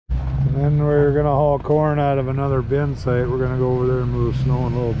And then we're gonna haul corn out of another bin site. We're gonna go over there and move snow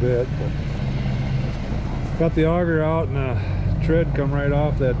in a little bit. But got the auger out and the tread come right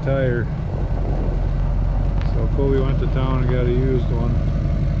off that tire. So Kobe went to town and got a used one.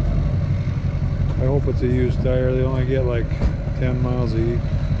 I hope it's a used tire. They only get like 10 miles a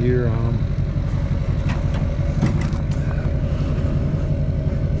year on them.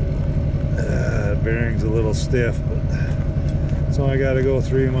 That bearing's a little stiff, but it's only got to go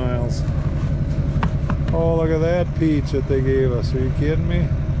 3 miles. Oh, look at that peach that they gave us. Are you kidding me?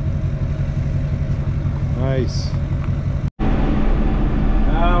 Nice.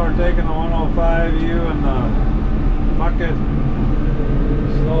 Now we're taking the 105U and the bucket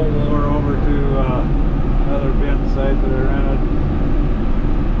snow blower over to another bin site that I rented.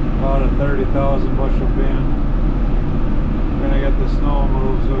 About a 30,000 bushel bin. We're gonna get the snow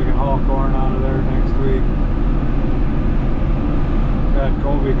moved so we can haul corn out of there next week. Got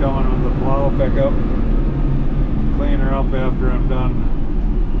Kobe coming with the plow pickup. Clean her up after I'm done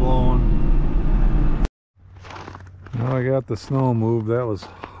blowing. Now I got the snow moved. That was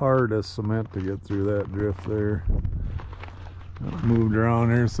hard as cement to get through that drift there. Moved around.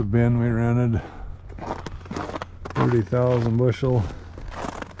 Here's the bin we rented. 30,000 bushel.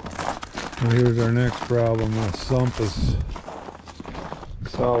 And here's our next problem. The sump is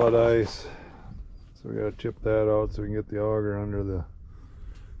solid ice. So we gotta chip that out so we can get the auger under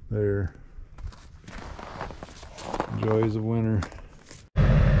there. Joys of winter.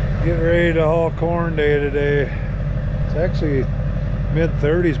 Getting ready to haul corn day today. It's actually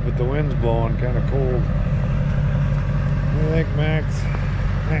mid-30s, but the wind's blowing kind of cold. What do you think, Max?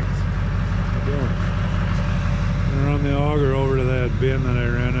 Thanks. How you doing? I'm gonna run the auger over to that bin that I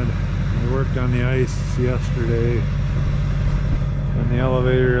rented. We worked on the ice yesterday, and the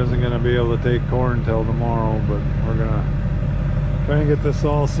elevator isn't gonna be able to take corn till tomorrow, but we're gonna try and get this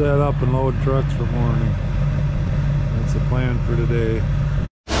all set up and load trucks for morning. That's the plan for today.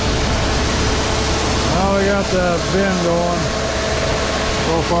 Now we got the bin going.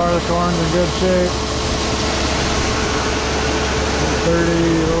 So far the corn's in good shape.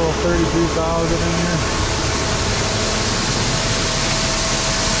 32,000 in here.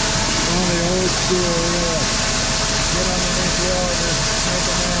 Only old school, yeah. Get underneath the auger, make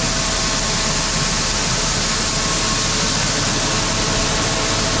a mess.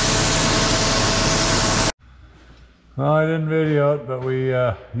 Well, I didn't video it, but we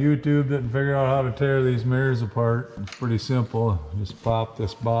YouTubed it and figured out how to tear these mirrors apart. It's pretty simple. Just pop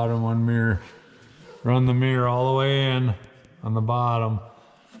this bottom one mirror, run the mirror all the way in on the bottom.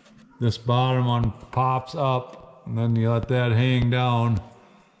 This bottom one pops up, and then you let that hang down.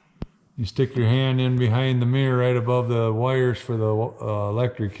 You stick your hand in behind the mirror right above the wires for the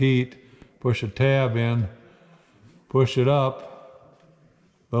electric heat, push a tab in, push it up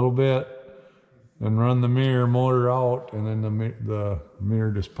a little bit, and run the mirror motor out, and then the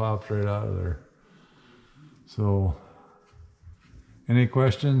mirror just pops right out of there. So, any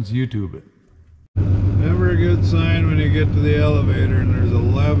questions? YouTube it. Never a good sign when you get to the elevator and there's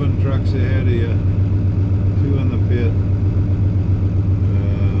 11 trucks ahead of you, 2 in the pit.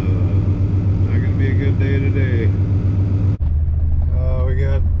 Not gonna be a good day today. We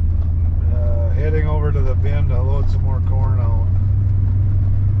got heading over to the bin to load some more corn out.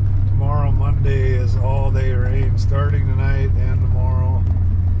 Tomorrow, Monday, is all day rain, starting tonight and tomorrow.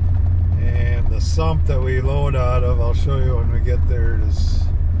 And the sump that we load out of, I'll show you when we get there, is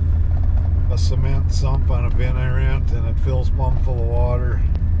a cement sump on a bin I rent, and it fills plumb full of water.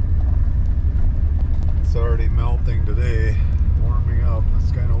 It's already melting today, warming up.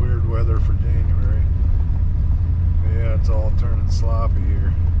 It's kind of weird weather for January. Yeah, it's all turning sloppy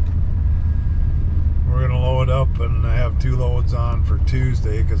here. We're gonna load up and have 2 loads on for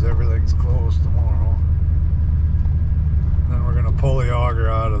Tuesday because everything's closed tomorrow. And then we're gonna pull the auger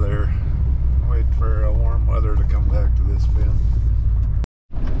out of there. Wait for warm weather to come back to this bin.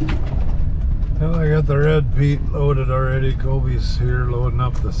 Well, I got the red peat loaded already. Kobe's here loading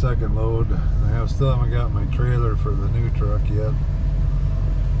up the second load. I still haven't got my trailer for the new truck yet.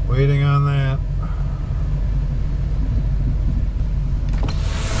 Waiting on that.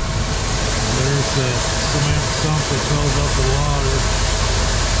 There's the cement sump that fills up the water.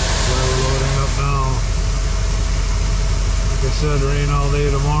 That's why we're loading up now. Like I said, rain all day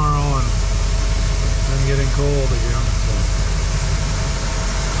tomorrow and then getting cold again. So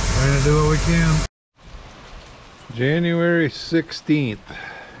trying to do what we can. January 16th,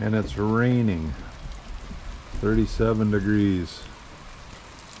 and it's raining. 37 degrees.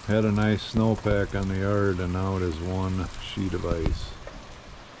 Had a nice snowpack on the yard, and now it is one sheet of ice.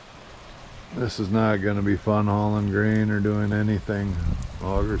 This is not going to be fun hauling grain or doing anything.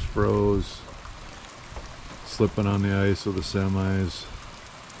 Augers froze. Slipping on the ice with the semis.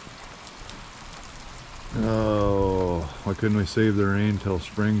 Oh, why couldn't we save the rain till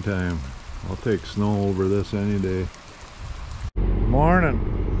springtime? I'll take snow over this any day. Morning.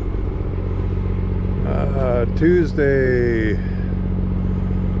 Tuesday.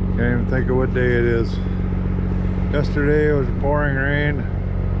 Can't even think of what day it is. Yesterday it was pouring rain.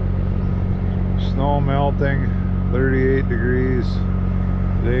 Snow melting. 38 degrees.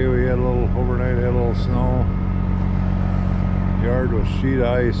 Today we had a little, overnight had a little snow. Yard was sheet of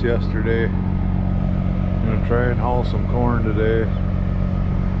ice yesterday. I'm gonna try and haul some corn today.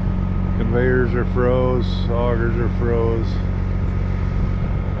 Conveyors are froze, augers are froze.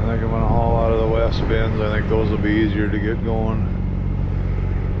 I think I'm gonna haul out of the west bins. I think those will be easier to get going.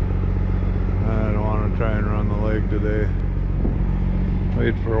 I don't want to try and run the leg today.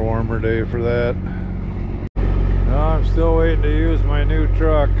 Wait for a warmer day for that. No, I'm still waiting to use my new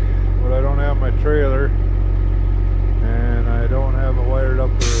truck, but I don't have my trailer. And I don't have it wired up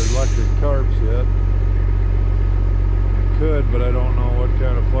for electric tarps yet. I could, but I don't know what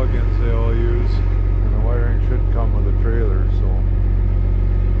kind of plug-ins they all use. And the wiring should come with the trailer, so.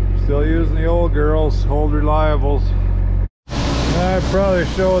 Still using the old girls, old reliables. I probably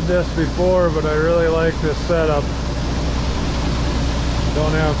showed this before, but I really like this setup.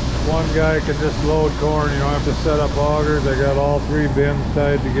 Don't have one guy can just load corn. You don't have to set up augers. I got all 3 bins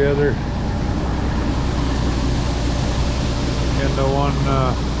tied together into one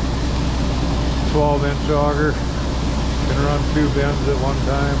 12-inch auger. Can run 2 bins at one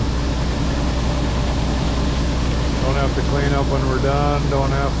time. Don't have to clean up when we're done.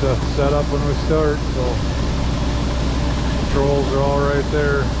 Don't have to set up when we start. So controls are all right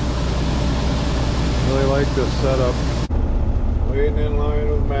there. Really like this setup. Waiting in line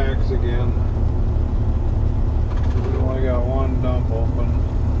with Max again. We only got one dump open.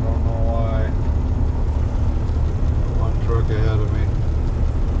 Don't know why. One truck ahead of me.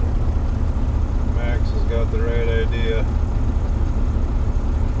 Max has got the right idea.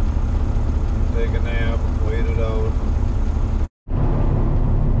 Take a nap, wait it out.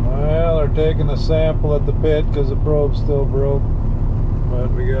 Well, they're taking a sample at the pit because the probe's still broke.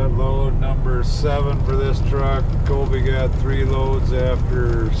 But we got load number 7 for this truck. Colby got 3 loads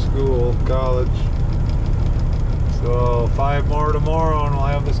after school, college. So 5 more tomorrow and we'll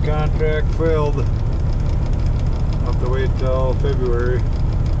have this contract filled. I'll have to wait till February.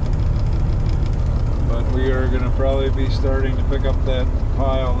 But we are going to probably be starting to pick up that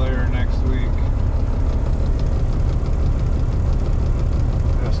pile there next week.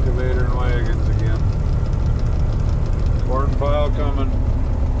 Excavator and wagons again. Corn pile coming.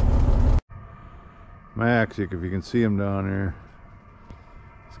 Max, if you can see him down here,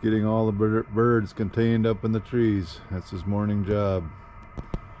 he's getting all the birds contained up in the trees. That's his morning job.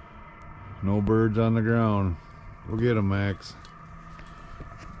 No birds on the ground. Go get him, Max.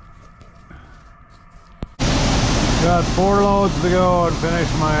 Got 4 loads to go and finish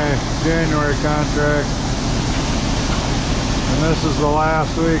my January contract. And this is the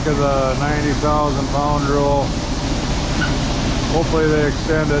last week of the 90,000 pound rule. Hopefully they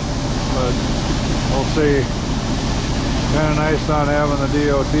extend it, but we'll see. Kind of nice not having the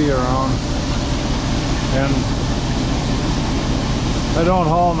DOT around. And I don't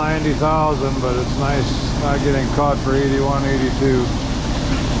haul 90,000, but it's nice not getting caught for 81, 82.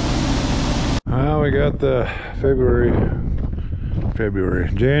 Well, we got the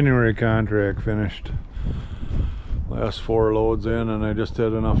January contract finished. Last 4 loads in, and I just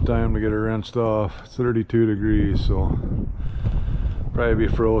had enough time to get it rinsed off. It's 32 degrees, so probably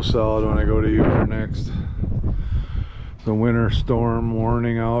be froze solid when I go to Ufer next. The winter storm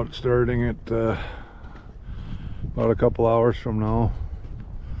warning out starting at about a couple hours from now.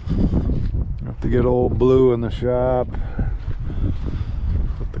 Have to get old Blue in the shop.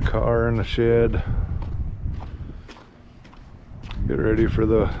 Put the car in the shed. Get ready for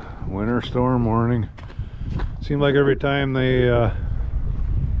the winter storm warning. Seems like every time they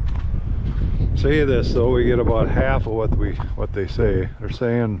say this, though, we get about half of what they say. They're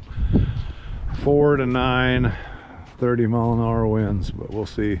saying 4 to 9, 30 mile an hour winds, but we'll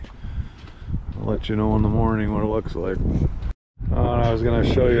see. I'll let you know in the morning what it looks like. I was going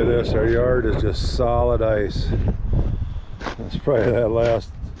to show you this. Our yard is just solid ice. That's probably that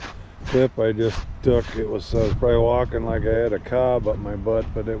last clip I just took. I was probably walking like I had a cob up my butt,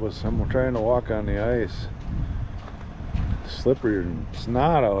 but I'm trying to walk on the ice. Slippery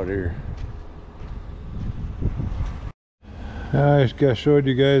snot out here. I showed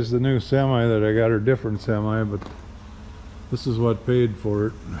you guys the new semi that I got, or different semi, but this is what paid for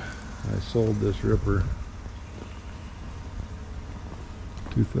it. I sold this ripper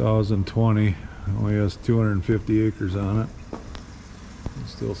 2020. It only has 250 acres on it. You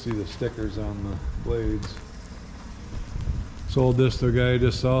still see the stickers on the blades. Sold this to a guy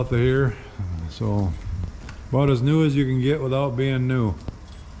just south of here. So about as new as you can get without being new.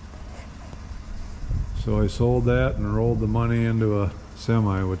 So I sold that and rolled the money into a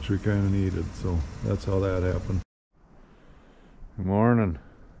semi, which we kind of needed. So that's how that happened. Good morning.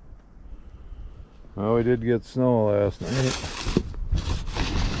 Well, we did get snow last night.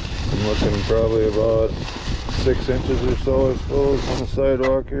 I'm looking probably about 6 inches or so, I suppose, on the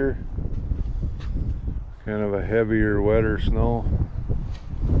sidewalk here. Kind of a heavier, wetter snow.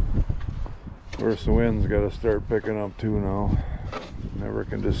 Of course, the wind's got to start picking up too now. Never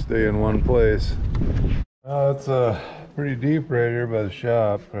can just stay in one place. It's pretty deep right here by the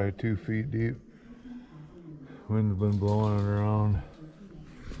shop, probably 2 feet deep. Wind's been blowing it around.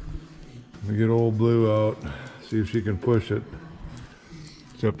 We get old Blue out, see if she can push it.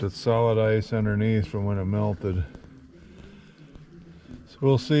 Except it's solid ice underneath from when it melted. So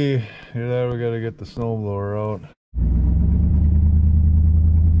we'll see. Either that or we gotta get the snowblower out.